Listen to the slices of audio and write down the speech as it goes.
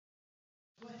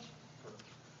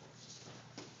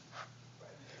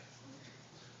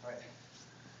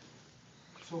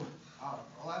So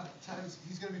a lot of times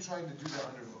he's going to be trying to do that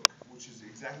underhook, which is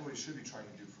exactly what he should be trying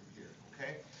to do from here,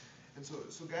 okay? And so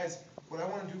guys, what I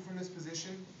want to do from this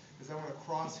position is I want to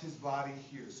cross his body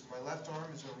here. So my left arm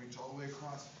is going to reach all the way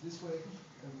across this way,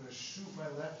 and I'm going to shoot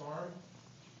my left arm,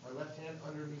 my left hand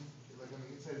underneath, like on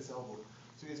the inside of his elbow.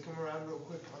 So guys, come around real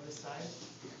quick on this side.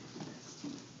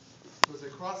 So as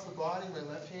I cross the body, my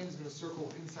left hand is going to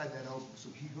circle inside that elbow. So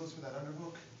he goes for that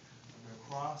underhook, I'm going to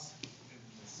cross, and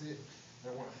that's it. And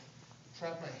I want to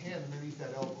trap my hand underneath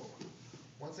that elbow.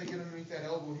 Once I get underneath that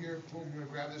elbow here, boom, I'm going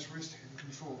to grab this wrist and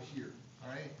control here, all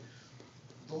right?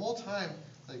 The whole time,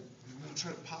 like, I'm going to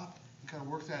try to pop and kind of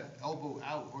work that elbow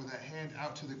out or that hand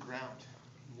out to the ground.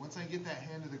 Once I get that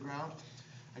hand to the ground,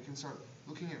 I can start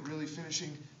looking at really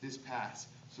finishing this pass.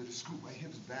 So to scoop my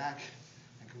hips back,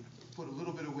 I can put a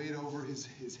little bit of weight over his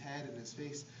head and his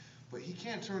face, but he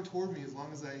can't turn toward me as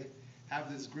long as I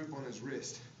have this grip on his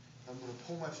wrist. I'm going to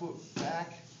pull my foot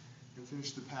back and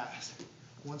finish the pass.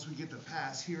 Once we get the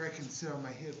pass, here I can sit on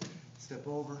my hip, step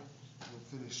over, and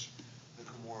finish the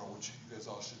Kimura, which you guys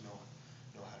all should know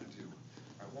how to do.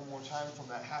 All right, one more time from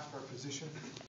that half guard position.